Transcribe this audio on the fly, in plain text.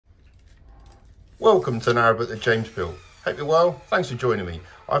Welcome to Narrowboat that James built. Hope you're well. Thanks for joining me.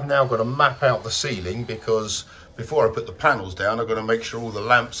 I've now got to map out the ceiling because before I put the panels down, I've got to make sure all the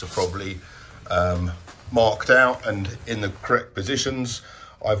lamps are probably marked out and in the correct positions.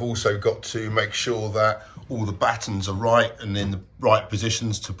 I've also got to make sure that all the battens are right and in the right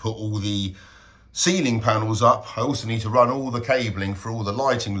positions to put all the ceiling panels up. I also need to run all the cabling for all the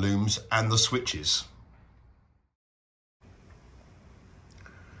lighting looms and the switches.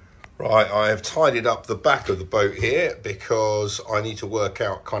 Right, I have tidied up the back of the boat here because I need to work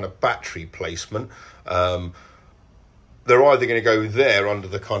out kind of battery placement. They're either going to go there under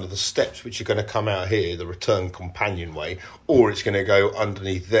the kind of the steps which are going to come out here, the return companionway, or it's going to go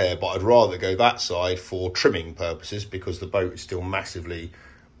underneath there. But I'd rather go that side for trimming purposes because the boat is still massively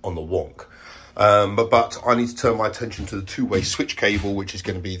on the wonk. But I need to turn my attention to the two-way switch cable, which is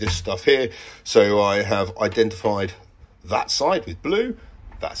going to be this stuff here. So I have identified that side with blue,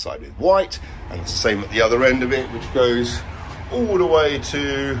 that side with white, and it's the same at the other end of it, which goes all the way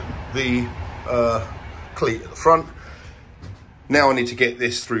to the cleat at the front. Now I need to get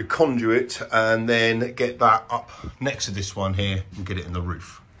this through conduit and then get that up next to this one here and get it in the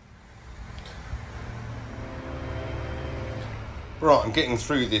roof. Right, I'm getting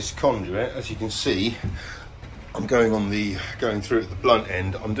through this conduit. As you can see, I'm going through at the blunt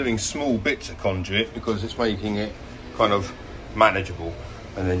end. I'm doing small bits of conduit because it's making it kind of manageable,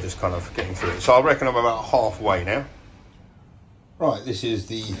 and then just kind of getting through it. So I reckon I'm about halfway now. Right, this is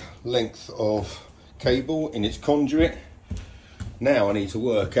the length of cable in its conduit. Now I need to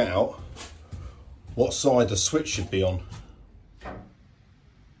work out what side the switch should be on.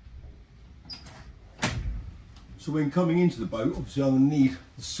 So when coming into the boat, obviously I'm going to need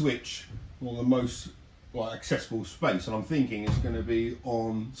the switch on the most accessible space, and I'm thinking it's going to be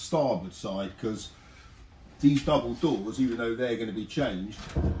on starboard side because these double doors, even though they're going to be changed,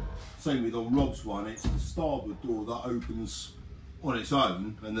 same with on Rob's one, it's the starboard door that opens on its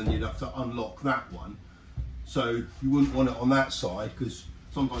own, and then you'd have to unlock that one. So you wouldn't want it on that side because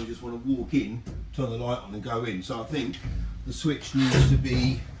sometimes you just want to walk in, turn the light on and go in. So I think the switch needs to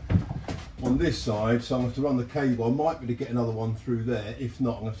be on this side, so I'm going to have to run the cable. I might be able to get another one through there. If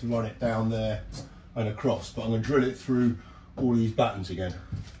not, I'm going to have to run it down there and across, but I'm going to drill it through all these battens again.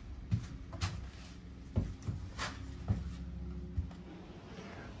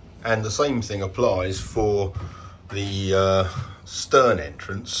 And the same thing applies for the stern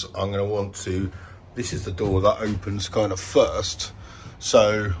entrance. I'm going to want to, this is the door that opens kind of first,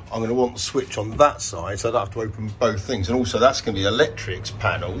 so I'm going to want the switch on that side, so I'd have to open both things. And also that's going to be electrics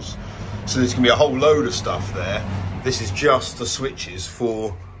panels, so there's going to be a whole load of stuff there. This is just the switches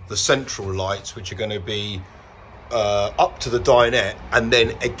for the central lights, which are going to be up to the dinette, and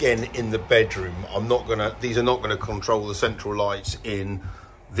then again in the bedroom. These are not going to control the central lights in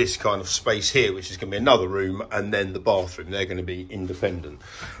this kind of space here, which is going to be another room, and then the bathroom. They're going to be independent.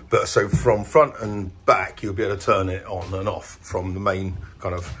 But so from front and back, you'll be able to turn it on and off from the main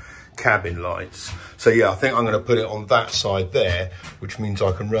kind of cabin lights. So yeah, I think I'm going to put it on that side there, which means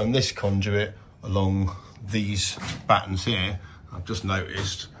I can run this conduit along these battens here. I've just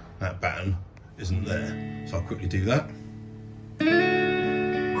noticed that batten isn't there, so I'll quickly do that.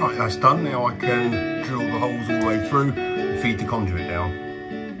 Right, that's done. Now I can drill the holes all the way through and feed the conduit down.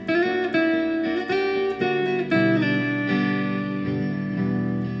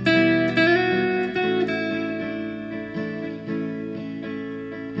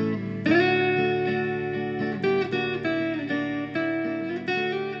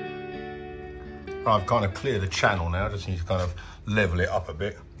 I've kind of cleared the channel now, just need to kind of level it up a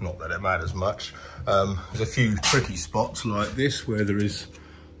bit, not that it matters much. There's a few tricky spots like this where there is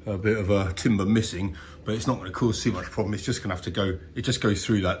a bit of a timber missing, but it's not going to cause too much problem. It's just going to have to go, it just goes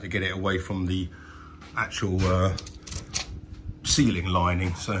through that to get it away from the actual ceiling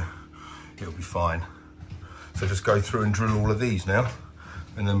lining, so it'll be fine. So just go through and drill all of these now,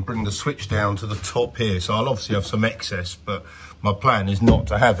 and then bring the switch down to the top here. So I'll obviously have some excess, but my plan is not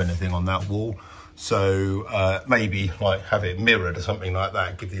to have anything on that wall. So maybe like have it mirrored or something like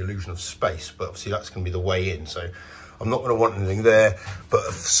that, give the illusion of space, but obviously that's going to be the way in. So I'm not going to want anything there, but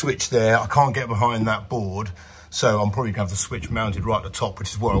a switch there. I can't get behind that board, so I'm probably going to have the switch mounted right at the top, which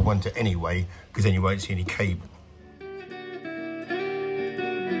is where I want it anyway, because then you won't see any cable.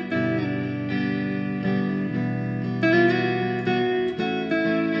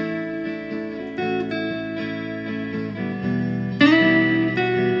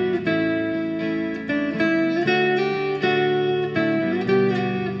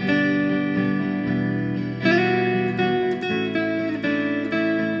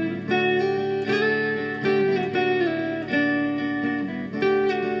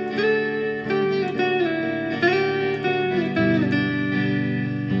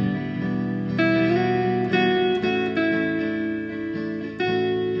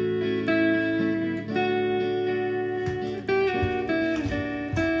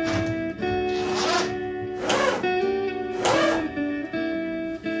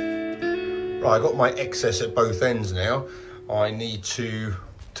 Right, I've got my excess at both ends now. I need to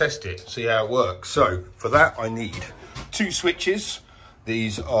test it, see how it works. So for that I need 2 switches.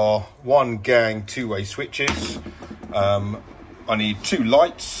 These are 1 gang 2-way switches. I need 2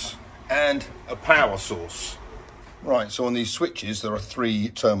 lights and a power source. Right, so on these switches there are 3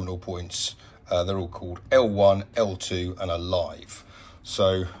 terminal points. They're all called L1, L2 and a live.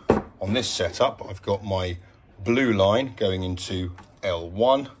 So on this setup I've got my blue line going into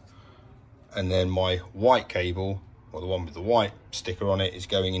L1, and then my white cable, or the one with the white sticker on it, is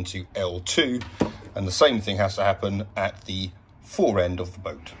going into L2, and the same thing has to happen at the fore end of the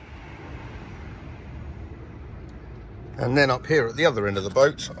boat. And then up here at the other end of the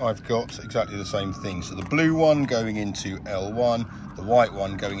boat I've got exactly the same thing. So the blue one going into L1, the white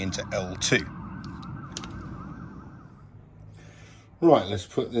one going into L2. Right, let's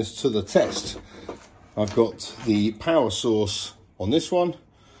put this to the test. I've got the power source on this one.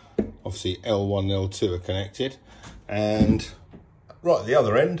 Obviously L1 and L2 are connected. And right at the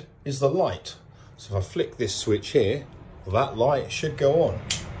other end is the light. So if I flick this switch here, well, that light should go on.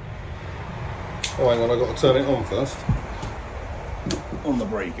 Oh, hang on, I've got to turn it on first. On the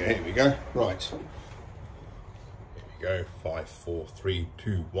breaker, here we go. Right. Here we go. 5, 4, 3,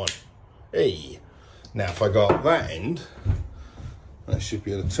 2, 1. Hey. Now if I go up that end, I should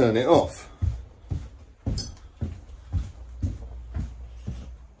be able to turn it off.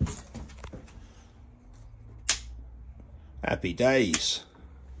 Happy days.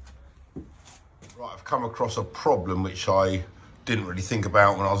 Right, I've come across a problem which I didn't really think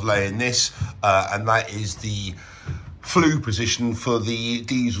about when I was laying this, and that is the flue position for the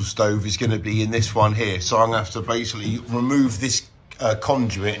diesel stove is going to be in this one here. So I'm going to have to basically remove this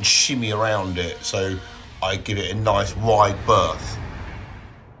conduit and shimmy around it so I give it a nice wide berth.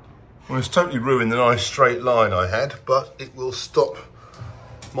 Well, it's totally ruined the nice straight line I had, but it will stop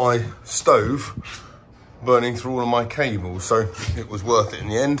my stove burning through all of my cables, so it was worth it in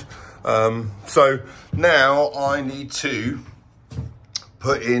the end. So now I need to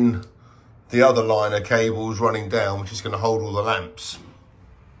put in the other line of cables running down, which is going to hold all the lamps.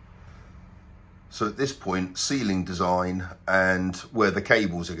 So at this point, ceiling design and where the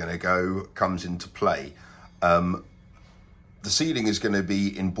cables are going to go comes into play. The ceiling is going to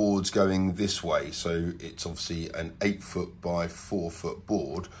be in boards going this way, so it's obviously an 8-foot by 4-foot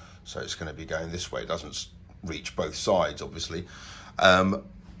board, so it's going to be going this way. It doesn't reach both sides, obviously, and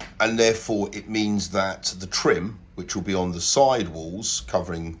therefore it means that the trim, which will be on the side walls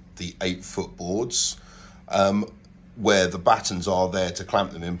covering the 8-foot boards, where the battens are there to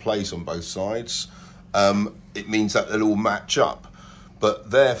clamp them in place on both sides, it means that they'll all match up, but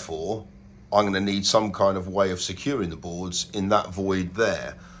therefore I'm going to need some kind of way of securing the boards in that void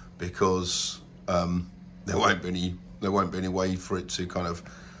there, because there won't be any way for it to kind of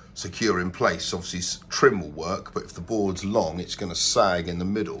secure in place. Obviously trim will work, but if the board's long, it's going to sag in the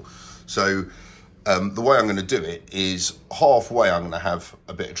middle. So the way I'm going to do it is halfway I'm going to have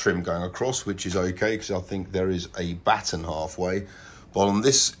a bit of trim going across, which is okay because I think there is a batten halfway. But on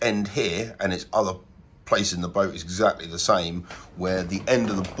this end here, and its other place in the boat is exactly the same, where the end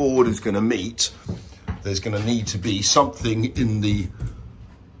of the board is going to meet, there's going to need to be something in the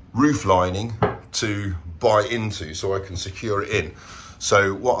roof lining to bite into so I can secure it in.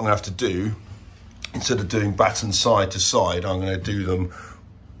 So what I'm going to have to do, instead of doing batten side to side, I'm going to do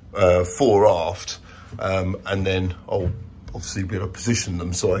them fore aft, and then I'll obviously be able to position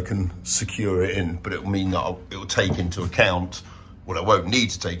them so I can secure it in, but it will mean that it will take into account, well, I won't need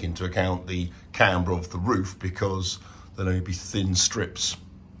to take into account the camber of the roof because there'll only be thin strips.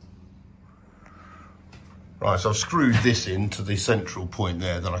 Right, so I've screwed this into the central point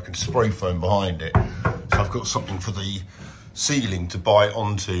there, then I can spray foam behind it. So I've got something for the ceiling to bite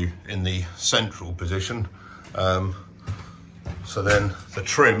onto in the central position. So then the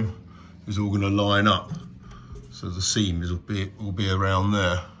trim is all going to line up. So the seam will be around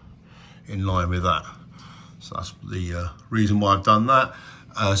there in line with that. So that's the reason why I've done that.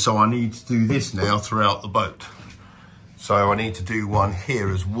 So I need to do this now throughout the boat. So I need to do one here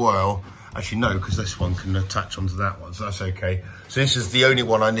as well. Actually no, because this one can attach onto that one, so that's okay. So this is the only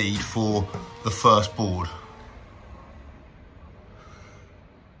one I need for the first board.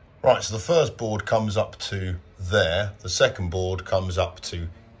 Right, so the first board comes up to there, the second board comes up to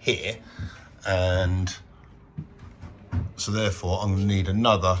here, and so therefore I'm going to need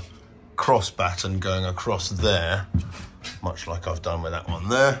another cross batten going across there, much like I've done with that one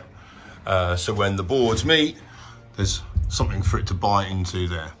there. So when the boards meet, there's something for it to bite into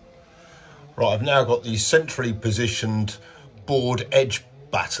there. Right, I've now got these centrally positioned board edge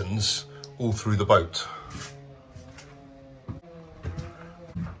battens all through the boat.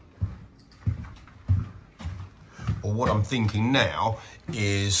 example, what I'm thinking now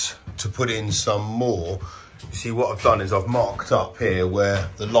is to put in some more. You see, what I've done is I've marked up here where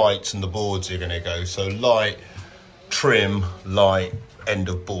the lights and the boards are going to go. So light, trim, light, end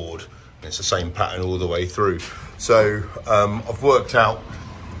of board. And it's the same pattern all the way through. So I've worked out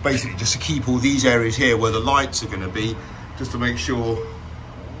basically just to keep all these areas here where the lights are going to be, just to make sure,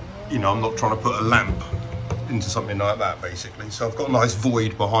 you know, I'm not trying to put a lamp into something like that basically. So I've got a nice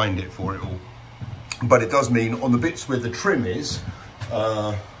void behind it for it all. But it does mean on the bits where the trim is,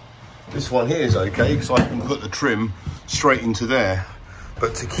 this one here is okay because I can put the trim straight into there.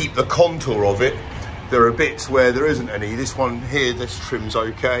 But to keep the contour of it, there are bits where there isn't any. This one here, this trim's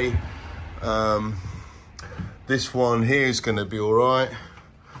okay. This one here is going to be all right.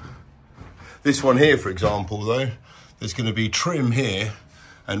 This one here, for example, though, there's going to be trim here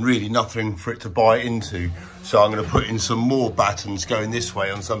and really nothing for it to bite into. So I'm going to put in some more battens going this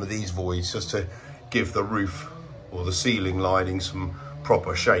way on some of these voids just to give the roof or the ceiling lining some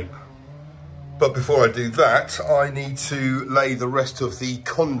proper shape. But before I do that, I need to lay the rest of the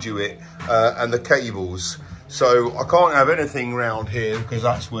conduit and the cables. So I can't have anything around here because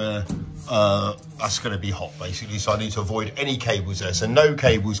that's where that's going to be hot basically. So I need to avoid any cables there. So no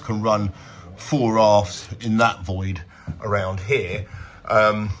cables can run fore aft in that void around here.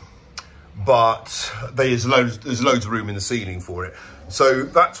 But there's loads of room in the ceiling for it. So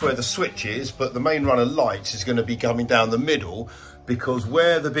that's where the switch is, but the main run of lights is going to be coming down the middle, because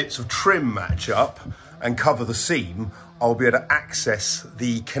where the bits of trim match up and cover the seam, I'll be able to access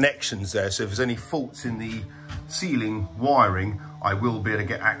the connections there. So if there's any faults in the ceiling wiring, I will be able to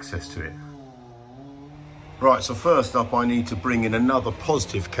get access to it. Right, so first up I need to bring in another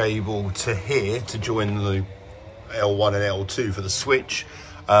positive cable to here to join the L1 and L2 for the switch.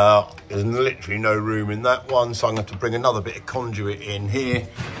 There's literally no room in that one, so I'm going to have to bring another bit of conduit in here.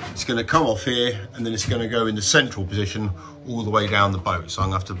 It's going to come off here and then it's going to go in the central position all the way down the boat. So I'm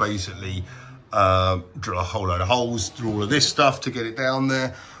going to have to basically drill a whole load of holes through all of this stuff to get it down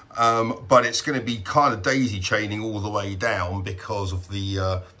there. But it's going to be kind of daisy chaining all the way down because of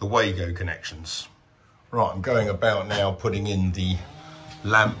the Wago connections. Right, I'm going about now putting in the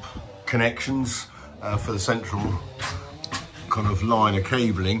lamp connections for the central kind of line of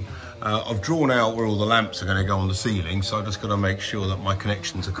cabling. I've drawn out where all the lamps are going to go on the ceiling, so I've just got to make sure that my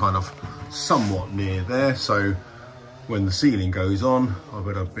connections are kind of somewhat near there, so when the ceiling goes on I've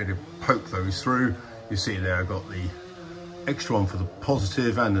got a bit of poke those through. You see there I've got the extra one for the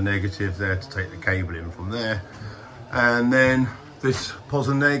positive and the negative there to take the cable in from there, and then this pos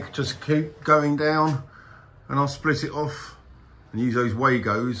and neg just keep going down and I'll split it off and use those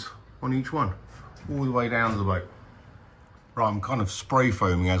Wagos on each one all the way down to the boat. Right, I'm kind of spray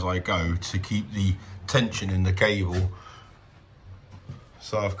foaming as I go to keep the tension in the cable.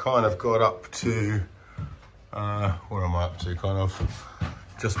 So I've kind of got up to, where am I up to? Kind of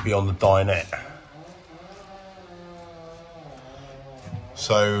just beyond the dinette.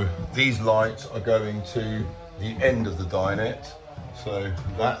 So these lights are going to the end of the dinette. So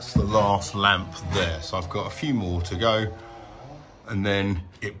that's the last lamp there. So I've got a few more to go. And then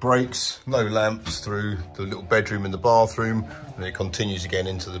it breaks, no lamps through the little bedroom and the bathroom, and it continues again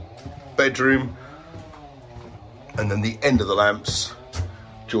into the bedroom, and then the end of the lamps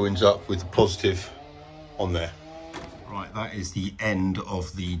joins up with the positive on there. Right, that is the end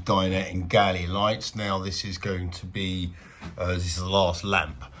of the dinette and galley lights. Now this is going to be, this is the last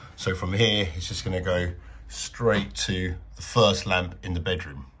lamp. So from here, it's just going to go straight to the first lamp in the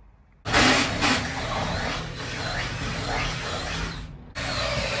bedroom.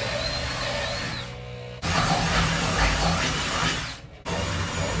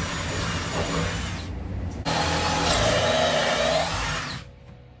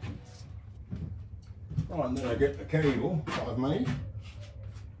 Right, and then I get the cable that I've made,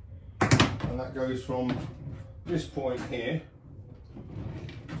 and that goes from this point here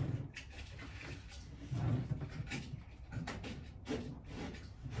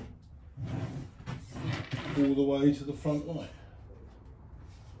all the way to the front light.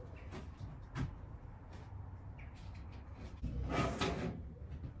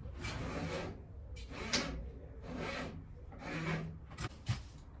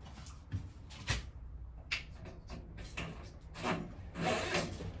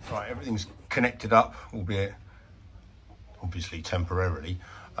 Right, everything's connected up, albeit obviously temporarily.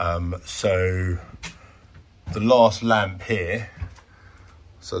 So the last lamp here,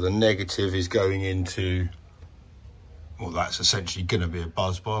 so the negative is going into, well, that's essentially going to be a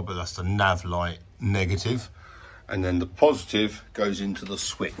buzz bar, but that's the nav light negative. And then the positive goes into the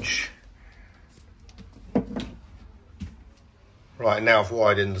switch. Right, now I've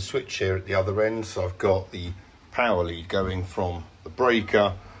wired in the switch here at the other end, so I've got the power lead going from the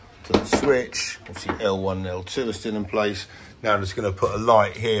breaker to the switch. Obviously L1 and L2 are still in place. Now I'm just going to put a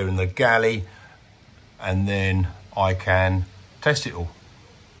light here in the galley, and then I can test it all.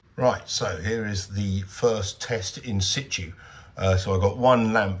 Right, so here is the first test in situ. So I've got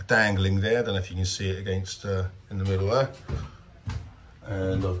one lamp dangling there. I don't know if you can see it against in the middle there.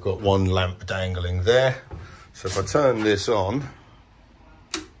 And I've got one lamp dangling there. So if I turn this on,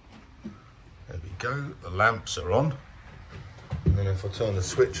 there we go, the lamps are on. And then if I turn the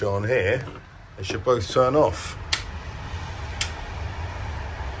switch on here, they should both turn off.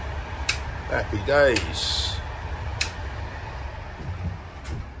 Happy days.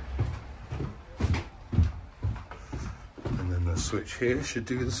 And then the switch here should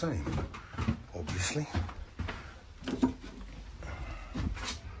do the same, obviously.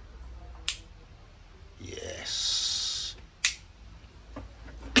 Yes.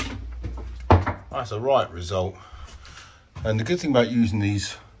 That's a right result. And the good thing about using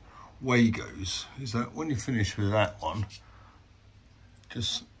these Wagos is that when you finish with that one,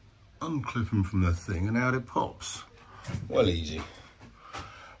 just unclip them from the thing and out it pops. Well, easy.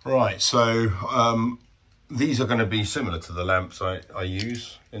 Right, so these are going to be similar to the lamps I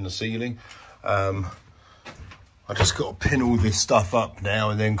use in the ceiling. I just got to pin all this stuff up now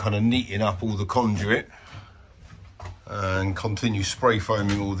and then kind of neaten up all the conduit and continue spray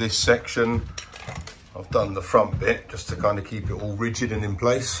foaming all this section. I've done the front bit just to kind of keep it all rigid and in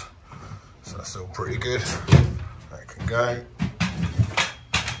place. So that's all pretty good. That can go.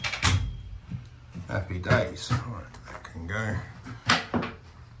 Happy days. All right, that can go.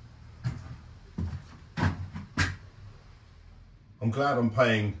 I'm glad I'm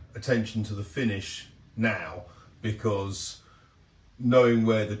paying attention to the finish now, because knowing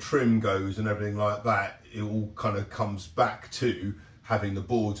where the trim goes and everything like that, it all kind of comes back to having the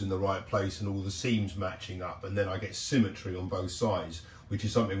boards in the right place and all the seams matching up, and then I get symmetry on both sides, which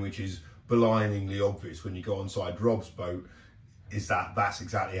is something which is blindingly obvious when you go on side Rob's boat, is that's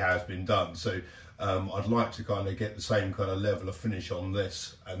exactly how it's been done. So I'd like to kind of get the same kind of level of finish on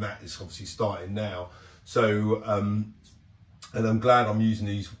this, and that is obviously starting now. So and I'm glad I'm using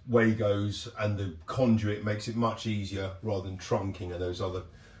these Wagos, and the conduit makes it much easier rather than trunking and those other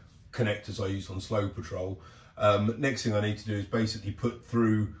connectors I use on Slow Patrol. Next thing I need to do is basically put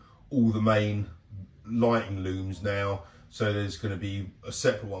through all the main lighting looms now. So there's going to be a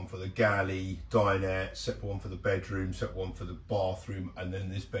separate one for the galley, dinette, separate one for the bedroom, separate one for the bathroom, and then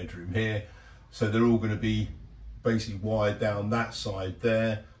this bedroom here. So they're all going to be basically wired down that side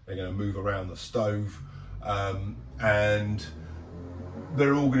there. They're going to move around the stove, and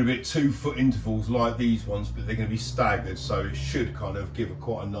they're all going to be at 2 foot intervals like these ones, but they're going to be staggered, so it should kind of give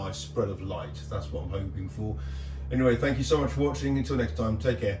quite a nice spread of light. That's what I'm hoping for. Anyway, thank you so much for watching. Until next time,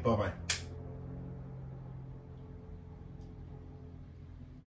 take care. Bye bye.